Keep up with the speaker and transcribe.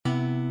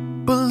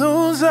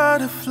Balloons are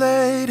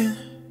deflating.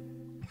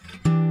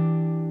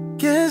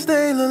 Guess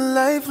they look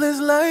lifeless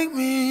like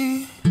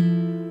me.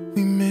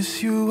 We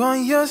miss you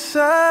on your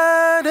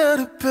side of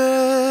the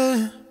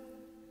bed.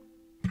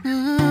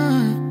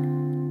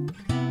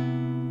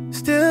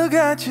 Still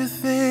got your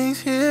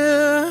things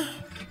here,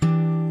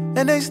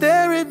 and they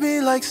stare at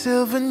me like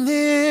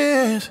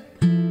souvenirs.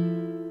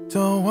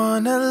 Don't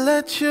wanna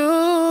let you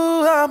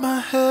out my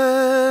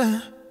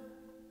head.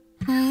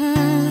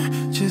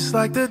 Just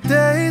like the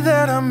day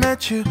that I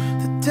met you,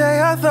 the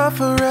day I thought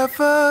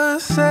forever.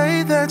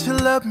 Say that you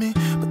love me,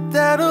 but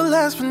that'll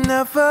last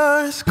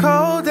forever. It's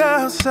cold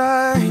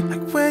outside,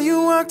 like when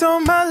you walked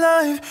on my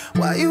life.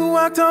 Why you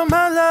walked on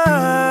my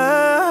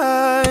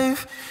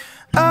life?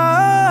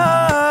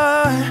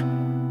 I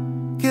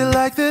get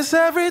like this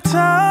every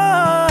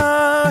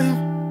time.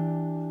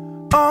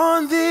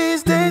 On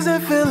these days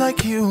that feel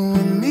like you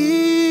and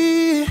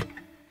me.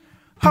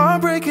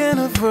 Heartbreak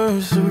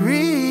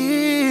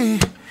anniversary.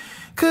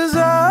 'Cause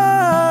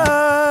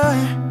I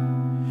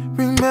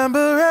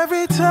remember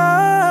every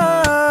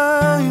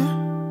time.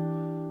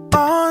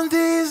 On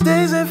these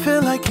days that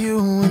feel like you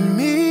and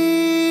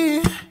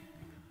me.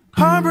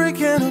 Heartbreak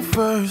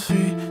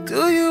anniversary.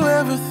 Do you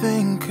ever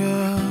think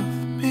of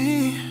me?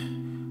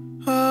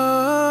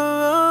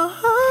 Oh,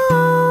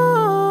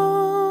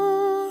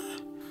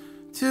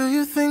 do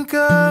you think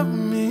of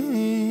me?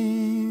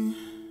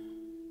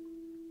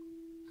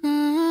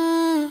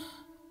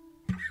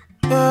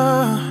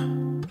 Yeah.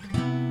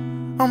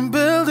 I'm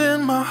building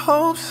my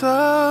hopes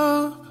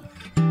up,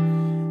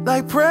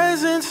 like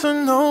presents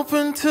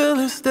unopened till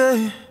this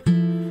day.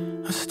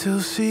 I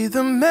still see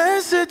the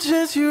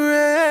messages you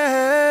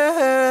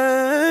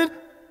read.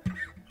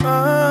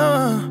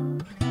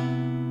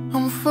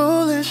 I'm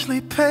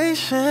foolishly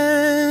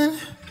patient,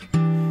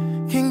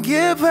 can't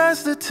get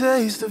past the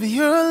taste of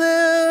your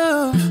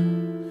lips.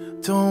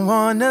 Don't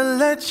wanna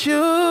let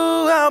you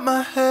out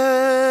my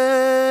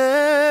head.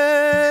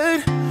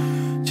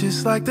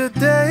 Just like the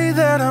day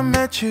that I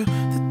met you,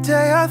 the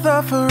day I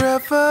thought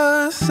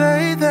forever.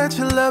 Say that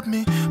you love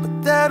me,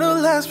 but that'll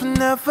last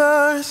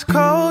forever. It's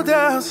cold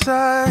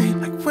outside,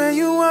 like when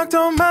you walked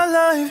on my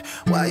life.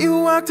 Why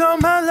you walked on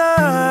my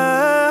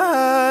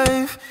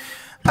life?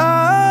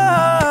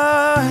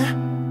 I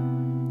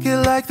get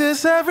like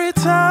this every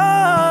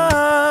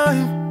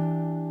time.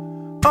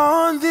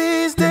 On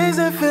these days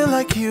that feel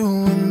like you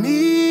and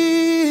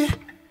me.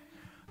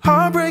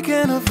 Heartbreak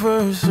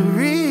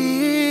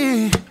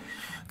anniversary.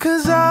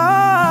 'Cause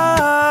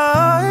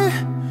I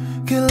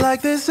get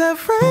like this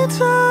every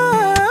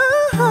time.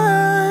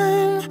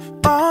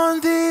 On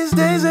these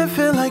days that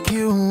feel like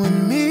you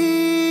and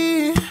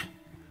me.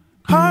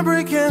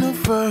 Heartbreak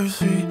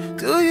anniversary.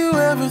 Do you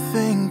ever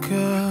think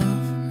of